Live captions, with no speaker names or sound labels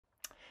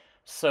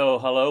So,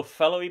 hello,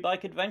 fellow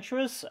e-bike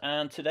adventurers,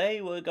 and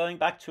today we're going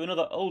back to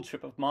another old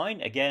trip of mine,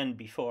 again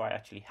before I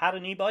actually had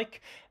an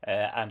e-bike,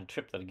 and a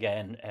trip that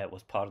again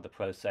was part of the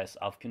process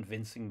of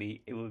convincing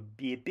me it would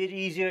be a bit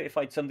easier if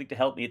I had something to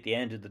help me at the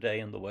end of the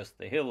day on the worst of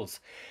the hills.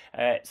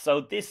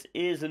 So this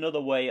is another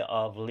way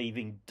of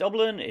leaving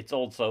Dublin. It's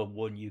also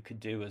one you could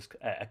do as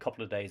a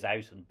couple of days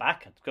out and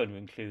back. It's going to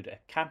include a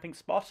camping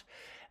spot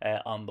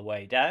on the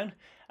way down.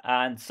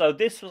 And so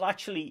this was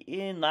actually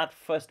in that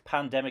first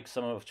pandemic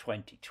summer of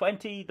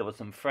 2020. There were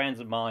some friends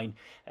of mine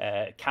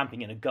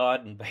camping in a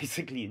garden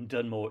basically in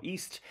Dunmore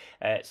East.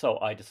 So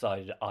I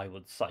decided I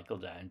would cycle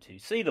down to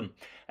see them.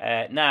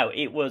 Now,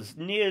 it was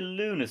near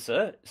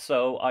Lughnasadh,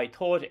 so I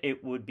thought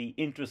it would be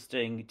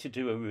interesting to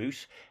do a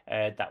route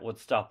that would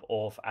stop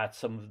off at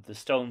some of the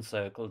stone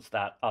circles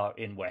that are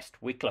in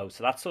West Wicklow.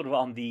 So that's sort of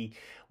on the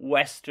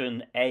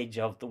western edge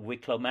of the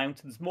Wicklow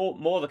Mountains,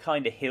 more the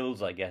kind of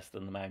hills, I guess,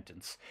 than the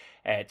mountains.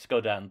 To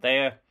go down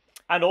there.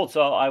 And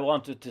also, I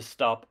wanted to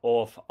stop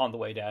off on the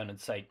way down in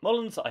Saint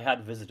Mullins. I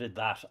had visited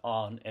that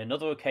on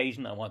another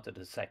occasion. I wanted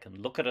a second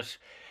look at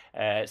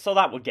it. So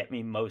that would get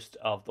me most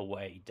of the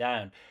way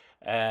down.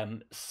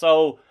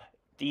 So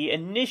the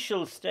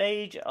initial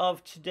stage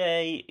of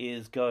today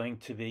is going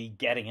to be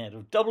getting out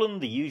of Dublin,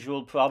 the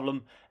usual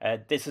problem.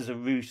 This is a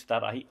route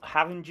that I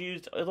haven't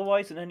used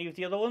otherwise in any of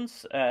the other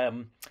ones.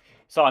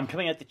 So I'm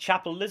coming out the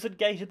Chapel Lizard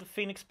Gate at the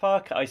Phoenix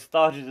Park. I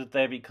started it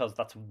there because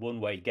that's a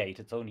one-way gate.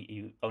 It's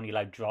only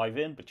allowed drive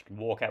in, but you can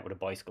walk out with a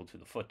bicycle to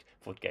the foot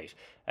gate.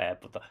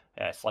 But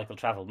the cycle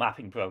travel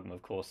mapping program,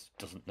 of course,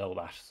 doesn't know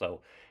that. So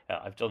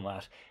I've done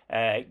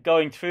that.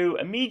 Going through,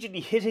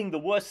 immediately hitting the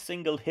worst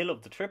single hill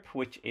of the trip,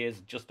 which is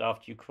just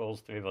after you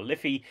cross the River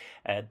Liffey.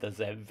 There's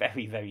a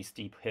very, very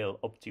steep hill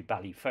up to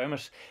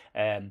Ballyfermot.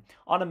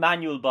 On a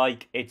manual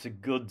bike, it's a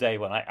good day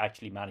when I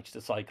actually managed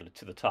to cycle it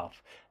to the top.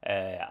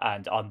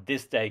 And on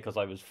this day, because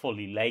I was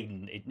fully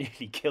laden, it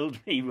nearly killed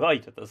me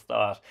right at the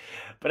start.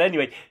 But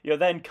anyway, you're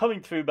then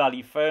coming through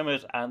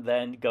Ballyfermot and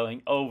then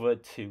going over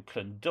to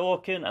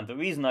Clondalkin. And the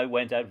reason I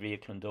went out via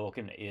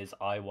Clondalkin is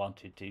I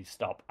wanted to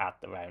stop at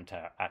the round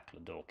tower at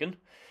Clondalkin.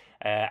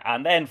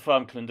 And then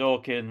from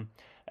Clondalkin,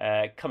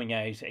 coming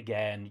out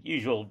again,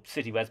 usual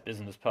City West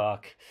Business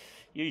Park,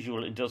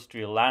 usual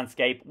industrial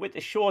landscape, with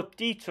a short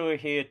detour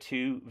here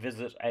to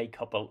visit a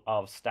couple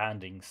of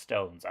standing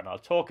stones, and I'll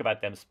talk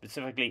about them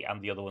specifically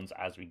and the other ones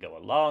as we go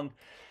along.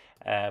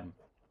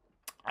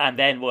 And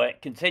then we're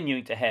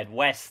continuing to head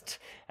west,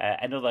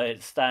 another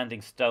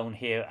standing stone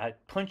here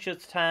at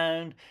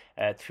Punchestown,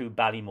 through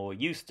Ballymore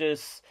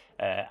Eustace,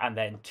 and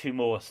then two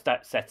more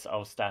sets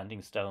of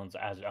standing stones,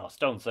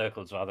 stone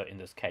circles rather in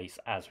this case,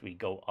 as we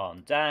go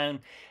on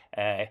down.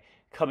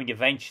 Coming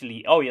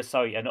eventually,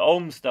 an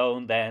Ohm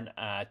stone then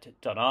at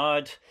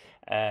Dunnard,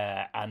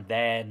 and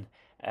then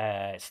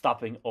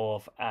stopping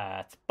off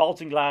at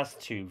Baltinglass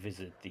to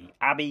visit the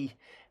Abbey,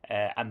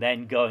 and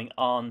then going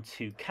on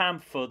to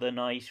camp for the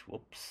night,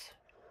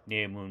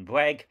 near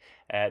Moonbreg.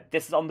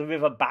 This is on the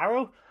River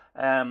Barrow.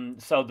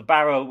 So the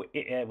Barrow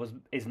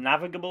is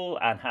navigable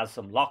and has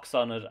some locks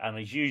on it, and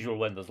as usual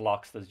when there's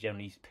locks there's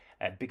generally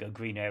a bigger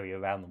green area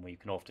around them where you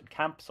can often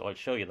camp, so I'll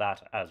show you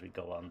that as we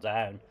go on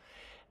down.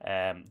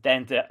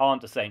 Then on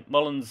to Saint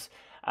Mullins,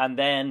 and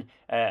then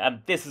and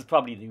this is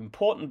probably the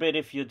important bit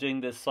if you're doing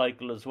this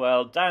cycle as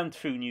well, down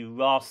through New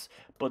Ross,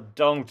 but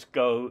don't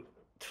go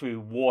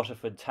through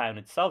Waterford town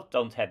itself.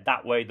 Don't head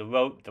that way. The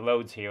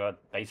roads here are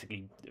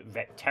basically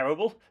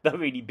terrible. They're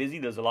really busy.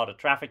 There's a lot of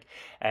traffic.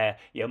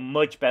 You're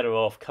much better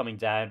off coming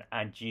down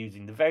and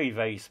using the very,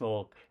 very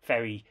small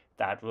ferry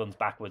that runs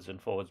backwards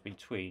and forwards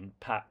between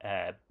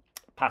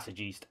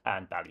Passage East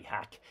and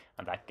Ballyhack,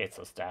 and that gets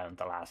us down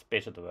the last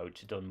bit of the road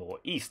to Dunmore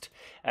East.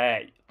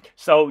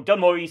 So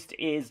Dunmore East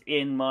is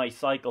in my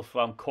cycle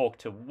from Cork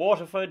to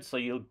Waterford, so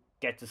you'll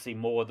get to see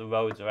more of the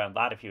roads around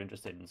that if you're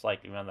interested in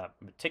cycling around that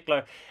in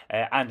particular.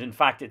 And in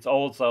fact, it's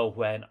also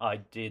when I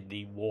did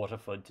the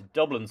Waterford to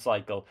Dublin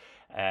cycle,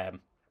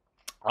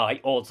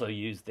 I also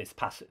used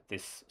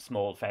this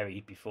small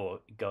ferry before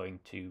going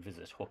to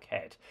visit Hook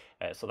Head.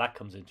 So that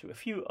comes into a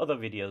few other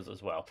videos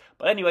as well.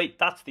 But anyway,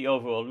 that's the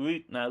overall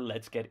route. Now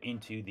let's get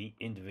into the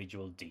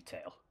individual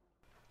detail.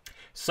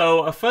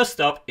 So our first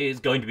stop is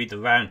going to be the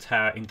round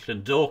tower in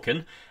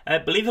Clondalkin.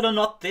 Believe it or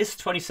not, this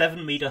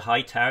 27-metre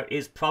high tower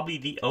is probably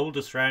the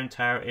oldest round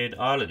tower in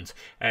Ireland.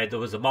 There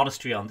was a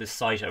monastery on this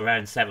site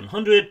around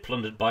 700,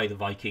 plundered by the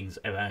Vikings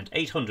around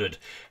 800.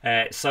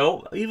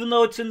 So even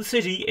though it's in the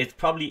city, it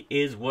probably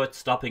is worth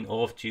stopping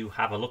off to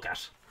have a look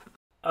at.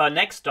 Our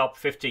next stop,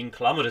 15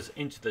 kilometres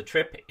into the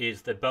trip,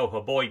 is the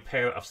Bohaboy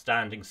pair of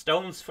standing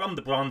stones from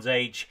the Bronze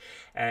Age,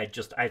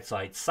 just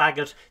outside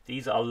Sagat.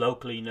 These are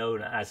locally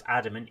known as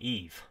Adam and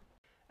Eve.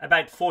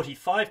 About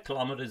 45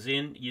 kilometres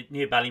in,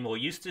 near Ballymore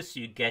Eustace,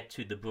 you get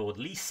to the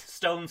Broadlease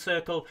stone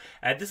circle.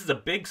 This is a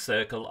big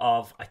circle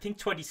of, I think,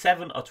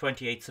 27 or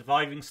 28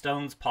 surviving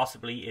stones.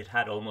 Possibly it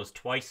had almost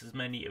twice as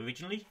many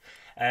originally.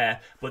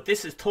 But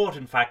this is thought,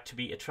 in fact, to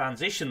be a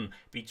transition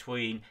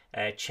between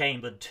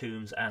chambered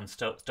tombs and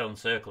stone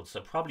circles,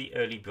 so probably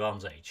early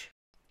Bronze Age.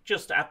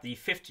 just at the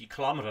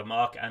 50-kilometre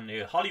mark and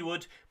near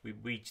Hollywood, we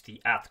reach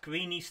the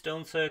Athgreeny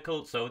stone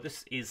circle. So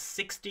this is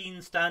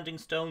 16 standing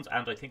stones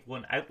and I think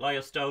 1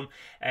 outlier stone.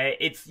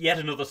 It's yet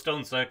another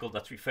stone circle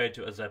that's referred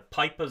to as a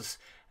Piper's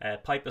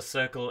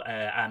circle,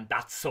 and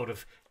that's sort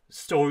of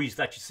stories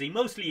that you see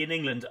mostly in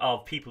England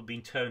of people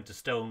being turned to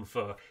stone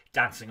for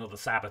dancing on the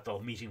Sabbath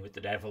or meeting with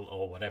the devil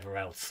or whatever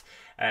else.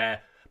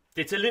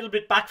 It's a little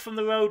bit back from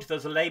the road.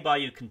 There's a lay-by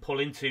you can pull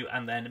into,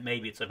 and then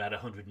maybe it's about a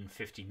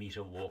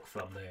 150-metre walk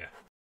from there.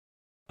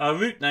 Our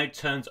route now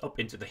turns up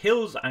into the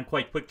hills, and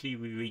quite quickly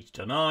we reach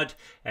Dunmore,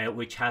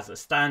 which has a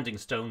standing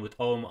stone with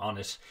Orm on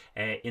it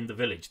in the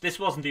village. This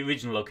wasn't the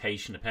original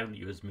location.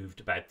 Apparently it was moved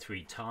about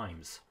 3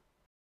 times.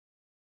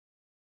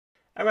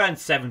 Around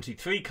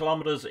 73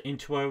 kilometres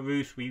into our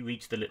route, we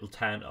reach the little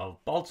town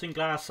of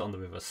Baltinglass on the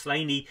River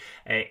Slaney.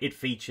 It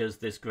features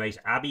this great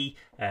abbey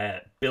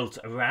built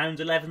around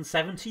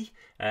 1170.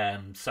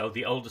 So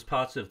the oldest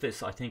parts of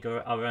this, I think, are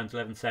around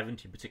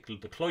 1170,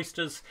 particularly the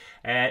cloisters.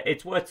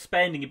 It's worth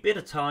spending a bit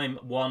of time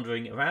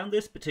wandering around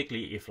this,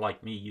 particularly if,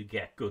 like me, you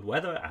get good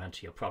weather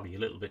and you're probably a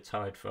little bit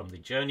tired from the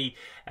journey.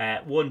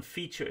 One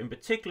feature in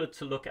particular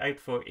to look out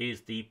for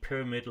is the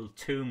pyramidal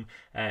tomb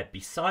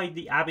beside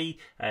the abbey,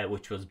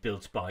 which was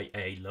built by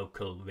a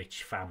local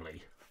rich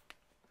family.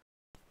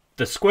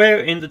 The square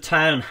in the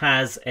town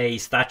has a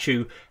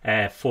statue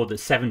for the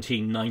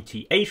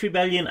 1798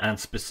 rebellion, and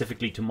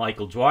specifically to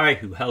Michael Dwyer,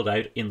 who held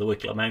out in the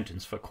Wicklow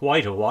Mountains for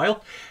quite a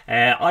while.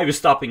 I was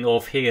stopping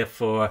off here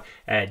for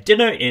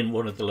dinner in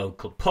one of the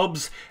local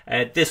pubs.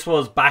 This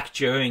was back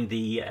during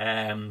the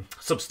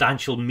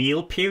substantial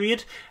meal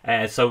period,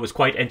 so it was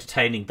quite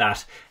entertaining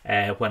that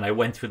when I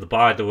went through the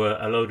bar there were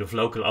a load of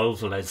local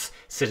oldsfellas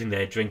sitting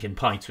there drinking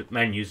pints with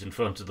menus in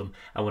front of them,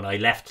 and when I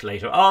left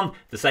later on,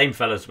 the same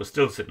fellas were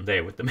still sitting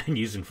there with the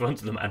menus in front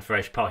of them and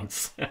fresh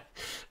pints.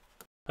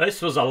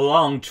 This was a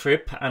long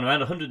trip, and around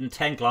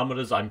 110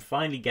 kilometres I'm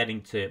finally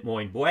getting to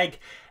Moyne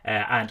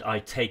and I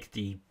take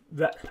the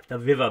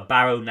River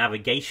Barrow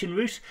navigation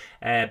route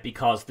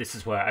because this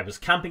is where I was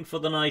camping for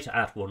the night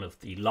at one of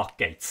the lock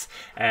gates.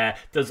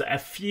 There's a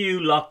few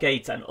lock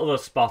gates and other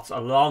spots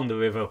along the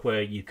river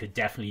where you could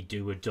definitely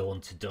do a dawn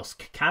to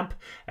dusk camp.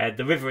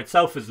 The river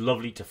itself is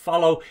lovely to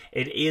follow.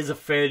 It is a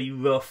fairly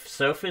rough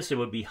surface. It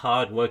would be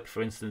hard work,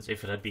 for instance,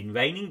 if it had been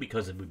raining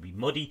because it would be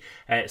muddy.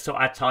 So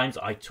at times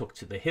I took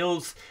to the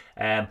hills,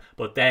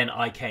 but then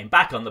I came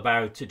back on the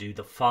Barrow to do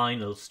the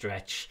final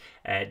stretch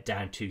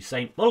down to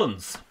Saint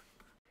Mullins.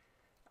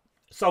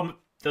 So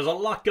there's a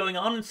lot going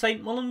on in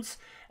Saint Mullins,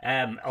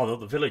 although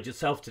the village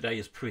itself today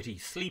is pretty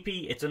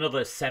sleepy. It's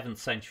another 7th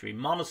century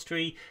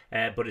monastery,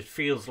 but it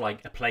feels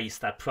like a place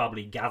that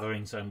probably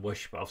gatherings and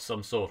worship of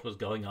some sort was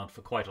going on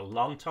for quite a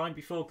long time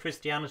before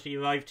Christianity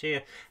arrived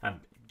here and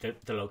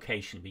the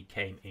location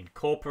became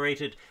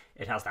incorporated.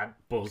 It has that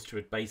buzz to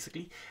it,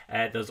 basically.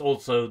 There's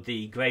also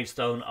the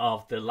gravestone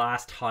of the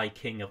last High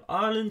King of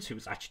Ireland, who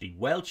was actually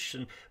Welsh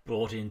and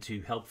brought in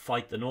to help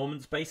fight the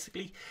Normans,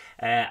 basically.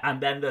 And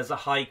then there's a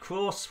high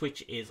cross,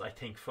 which is, I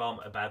think, from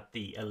about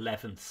the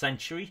 11th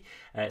century.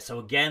 So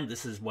again,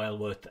 this is well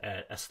worth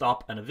a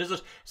stop and a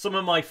visit. Some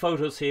of my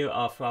photos here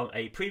are from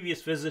a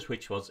previous visit,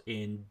 which was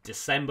in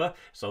December.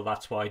 So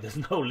that's why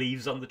there's no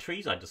leaves on the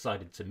trees. I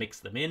decided to mix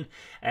them in.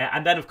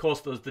 And then, of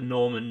course, there's the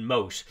Norman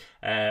moat,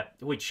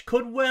 which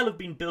could well have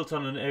been built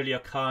on an earlier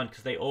cairn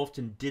because they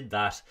often did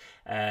that,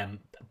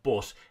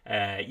 but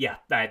yeah,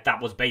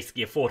 that was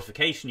basically a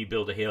fortification. You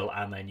build a hill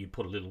and then you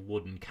put a little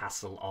wooden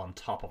castle on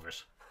top of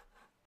it.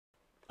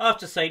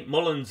 After Saint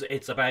Mullins,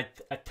 it's about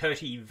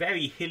 30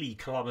 very hilly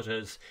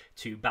kilometres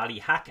to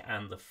Ballyhack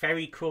and the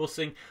ferry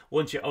crossing.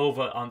 Once you're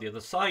over on the other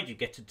side, you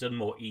get to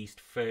Dunmore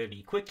East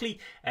fairly quickly.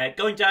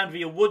 Going down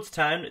via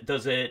Woodstown,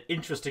 there's an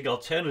interesting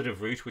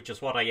alternative route, which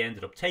is what I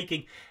ended up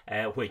taking,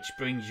 which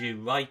brings you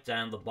right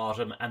down the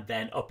bottom and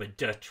then up a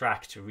dirt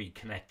track to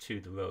reconnect to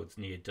the roads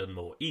near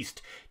Dunmore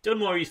East.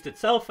 Dunmore East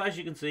itself, as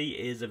you can see,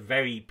 is a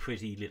very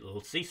pretty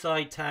little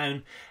seaside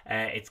town.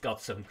 It's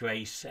got some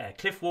great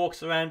cliff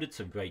walks around it,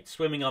 some great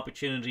swimming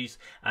opportunities,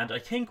 and I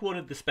think one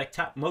of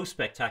the most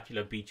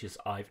spectacular beaches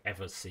I've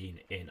ever seen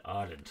in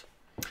Ireland.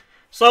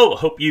 So,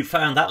 hope you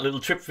found that little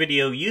trip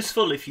video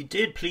useful. If you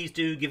did, please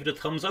do give it a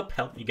thumbs up,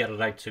 help me get it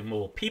out to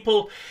more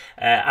people,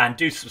 and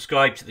do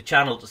subscribe to the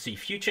channel to see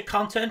future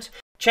content.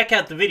 Check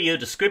out the video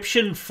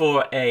description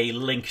for a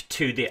link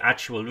to the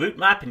actual route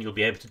map, and you'll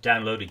be able to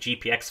download a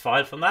GPX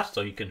file from that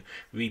so you can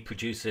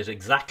reproduce it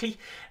exactly.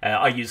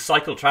 I use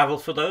Cycle Travel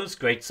for those,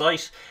 great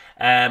site.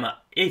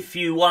 If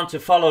you want to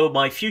follow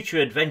my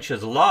future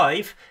adventures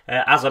live,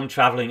 as I'm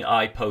travelling,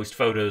 I post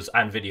photos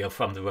and video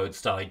from the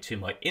roadside to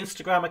my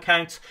Instagram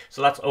account.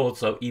 So that's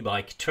also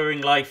eBike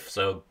Touring Life,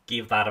 so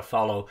give that a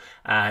follow.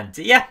 And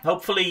yeah,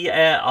 hopefully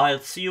I'll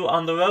see you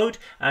on the road.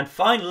 And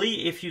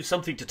finally, if you've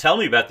something to tell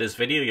me about this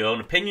video, your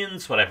own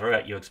opinions,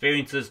 whatever, your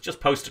experiences,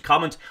 just post a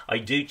comment. I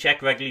do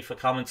check regularly for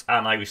comments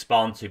and I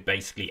respond to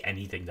basically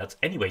anything that's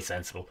anyway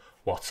sensible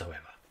whatsoever.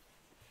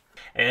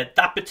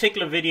 That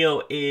particular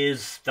video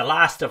is the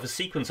last of a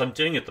sequence I'm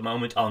doing at the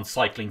moment on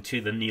cycling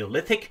to the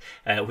Neolithic,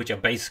 which are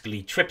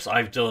basically trips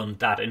I've done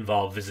that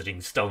involve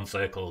visiting stone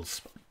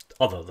circles,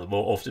 although they're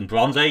more often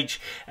Bronze Age,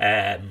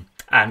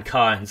 and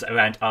cairns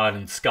around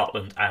Ireland,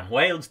 Scotland and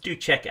Wales. Do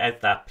check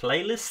out that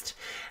playlist.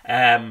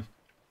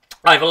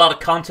 I have a lot of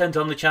content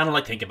on the channel.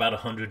 I think about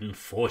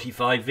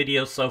 145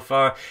 videos so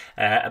far.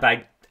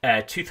 About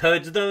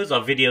 2/3 of those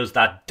are videos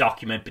that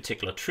document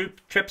particular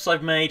trips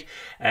I've made,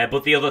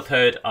 but the other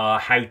third are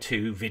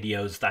how-to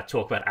videos that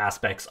talk about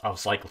aspects of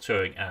cycle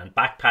touring and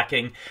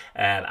backpacking,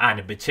 and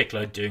in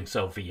particular doing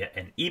so via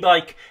an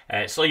e-bike.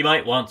 So you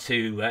might want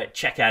to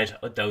check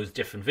out those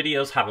different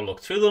videos, have a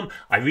look through them.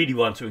 I really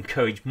want to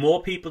encourage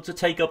more people to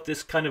take up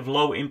this kind of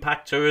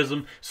low-impact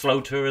tourism, slow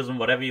tourism,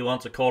 whatever you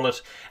want to call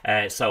it.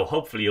 So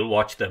hopefully you'll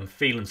watch them,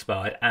 feel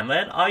inspired, and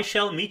then I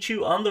shall meet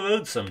you on the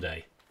road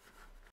someday.